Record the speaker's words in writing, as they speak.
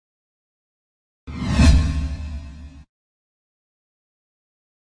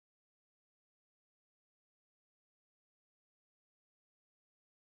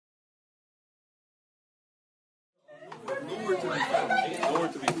Nowhere to be found. Nowhere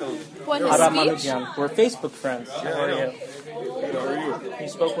to be found. What, Ara his speech? Manoogian. We're Facebook friends. Yeah, How are you? Good, how are you? You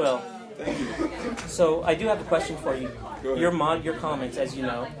spoke well. Thank you. So I do have a question for you. Go ahead. Your comments, as you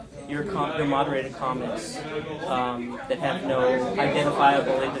know, your moderated comments that have no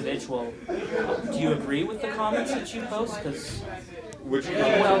identifiable individual. Do you agree with the comments that you post? Because Which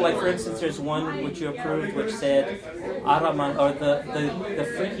well, like for instance, there's one which you approved which said Ara Man, or the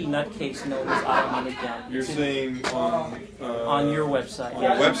freaky nutcase known as Ara Manoogian. You're saying on your website. on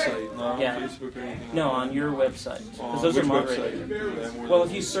Yeah. your website, not Yeah. on Facebook or anything. No, on your website. On Because those which are moderated. website? Well,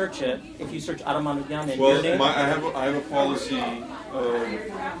 if you search Ara Manoogian in your Well, name. I have a policy.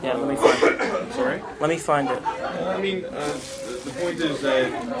 Yeah, let me find it. Sorry. Let me find it. I mean, the point is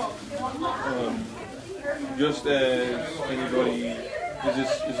that just as anybody, is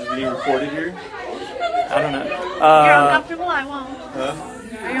this being recorded here? I don't know. You're uncomfortable? I won't. Huh?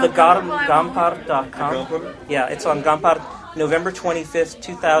 Are you The uncomfortable? I won't. Gampar.com. Gampar? Yeah, it's on Gampar, November 25th,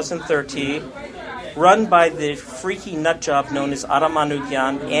 2013. Run by the freaky nutjob known as Ara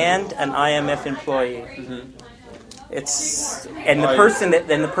Manoogian and an IMF employee. It's and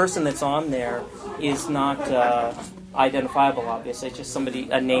the person that's on there is not identifiable. Obviously, it's just somebody,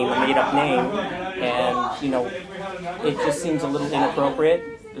 a made-up name, and it just seems a little inappropriate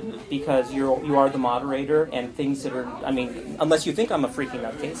because you are the moderator, and things that are, I mean, unless you think I'm a freaking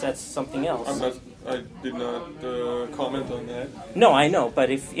nutcase, that's something else. I did not comment on that. No, I know, but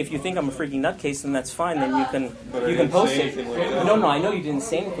if you think I'm a freaking nutcase, then that's fine. Then you can But I you can didn't post say it. anything like that. No, I know you didn't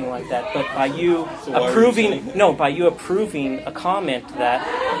say anything like that. But by you So why are you saying that? by you approving a comment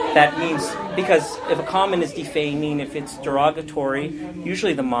that means, because if a comment is defaming, if it's derogatory,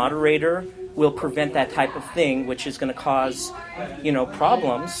 usually the moderator will prevent that type of thing, which is going to cause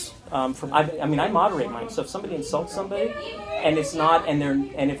problems. I moderate mine, so if somebody insults somebody, and it's not, and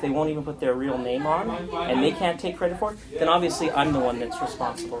if they won't even put their real name on, and they can't take credit for it, then obviously I'm the one that's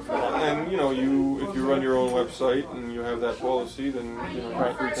responsible for that. And if you run your own website and you have that policy, then Right.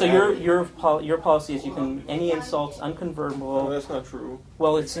 you're free to So have it. your policy is any insults unconvertible. No, that's not true.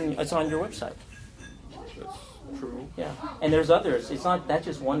 Well, it's on your website. That's true. Yeah, and there's others. It's not that's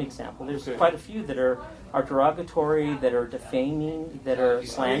just one example. There's Okay. quite a few that are derogatory, that are defaming, that are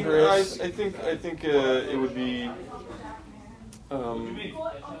slanderous. I think it would be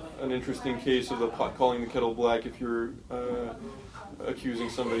an interesting case of the pot calling the kettle black if you're accusing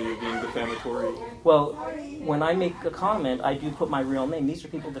somebody of being defamatory. Well, when I make a comment, I do put my real name. These are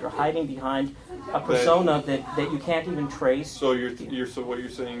people that are hiding behind a persona that you can't even trace. So so what you're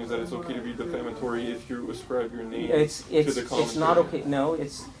saying is that it's okay to be defamatory if you ascribe your name It's to the commentary. it's not okay. No,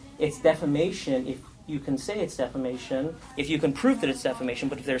 it's defamation. If you can say it's defamation, if you can prove that it's defamation,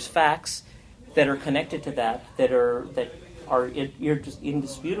 but if there's facts that are connected to that you're just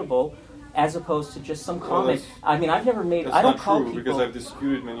indisputable, as opposed to just some comment. I mean, I've never made. That's I don't not call true, people because I've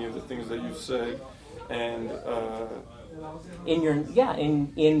disputed many of the things that you've said, and in your but I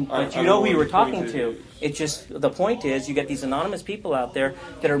don't know who you what were the talking point to. is. It's just the point is you get these anonymous people out there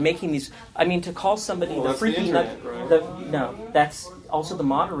that are making these. I mean, to call somebody Well, the that's the freaking internet, right? no, that's also the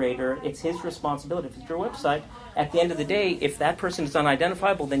moderator. It's his responsibility. If it's your website, at the end of the day, if that person is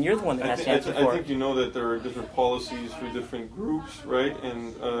unidentifiable, then you're the one that has to answer I for think it. you know that there are different policies for different groups, right?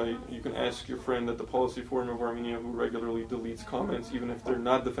 And you can ask your friend at the Policy Forum of Armenia, who regularly deletes comments, even if they're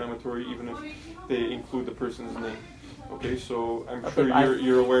not defamatory, even if they include the person's name. Okay, so I'm sure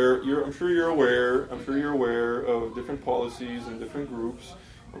you're aware. I'm sure you're aware of different policies and different groups.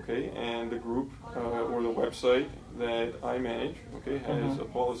 Okay, and the group or the website that I manage, okay, has a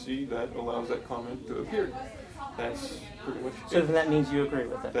policy that allows that comment to appear. That's pretty much So it. then that means you agree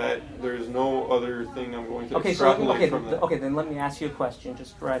with it. That there is no other thing I'm going to Okay, extrapolate from that. okay, then let me ask you a question,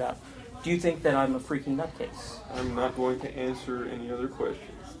 just right out. Do you think that I'm a freaking nutcase? I'm not going to answer any other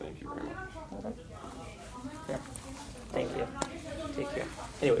questions. Thank you very much. Yeah. Thank you. Take care.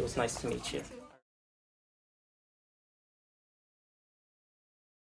 Anyway, it was nice to meet you.